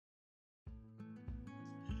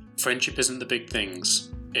Friendship isn't the big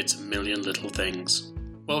things, it's a million little things.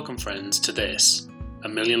 Welcome, friends, to this, A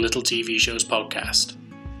Million Little TV Shows podcast.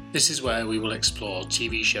 This is where we will explore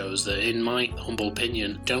TV shows that, in my humble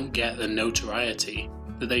opinion, don't get the notoriety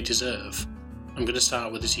that they deserve. I'm going to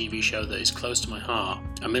start with a TV show that is close to my heart,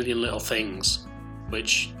 A Million Little Things,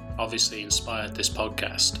 which obviously inspired this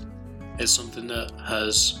podcast. It's something that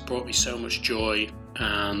has brought me so much joy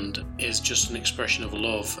and is just an expression of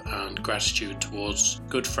love and gratitude towards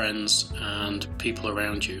good friends and people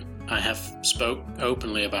around you. I have spoke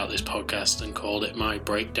openly about this podcast and called it my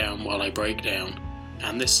breakdown while I break down,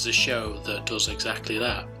 and this is a show that does exactly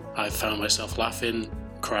that. I've found myself laughing,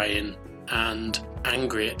 crying and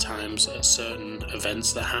angry at times at certain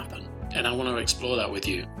events that happen, and I want to explore that with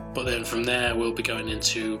you. But then from there we'll be going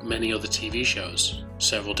into many other TV shows,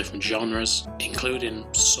 several different genres, including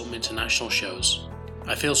some international shows.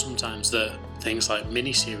 I feel sometimes that things like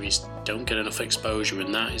miniseries don't get enough exposure,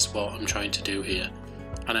 and that is what I'm trying to do here.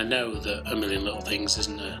 And I know that A Million Little Things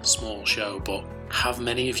isn't a small show, but have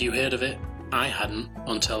many of you heard of it? I hadn't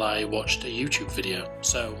until I watched a YouTube video.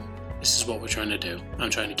 So this is what we're trying to do. I'm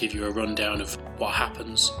trying to give you a rundown of what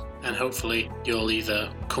happens, and hopefully you'll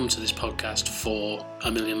either come to this podcast for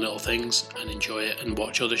A Million Little Things and enjoy it and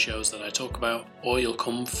watch other shows that I talk about, or you'll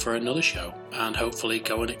come for another show and hopefully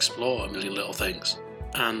go and explore A Million Little Things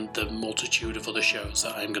and the multitude of other shows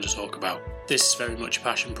that I'm going to talk about. This is very much a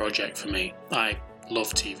passion project for me. I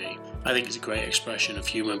love TV. I think it's a great expression of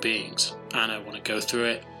human beings, and I want to go through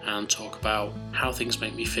it and talk about how things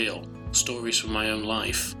make me feel, stories from my own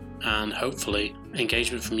life, and hopefully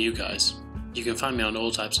engagement from you guys. You can find me on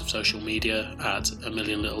all types of social media at A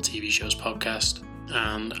Million Little TV Shows Podcast,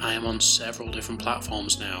 and I am on several different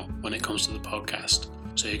platforms now when it comes to the podcast.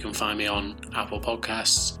 So you can find me on Apple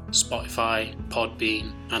Podcasts, Spotify,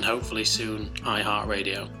 Podbean, and hopefully soon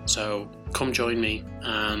iHeartRadio. So come join me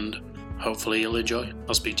and hopefully you'll enjoy.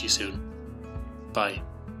 I'll speak to you soon. Bye.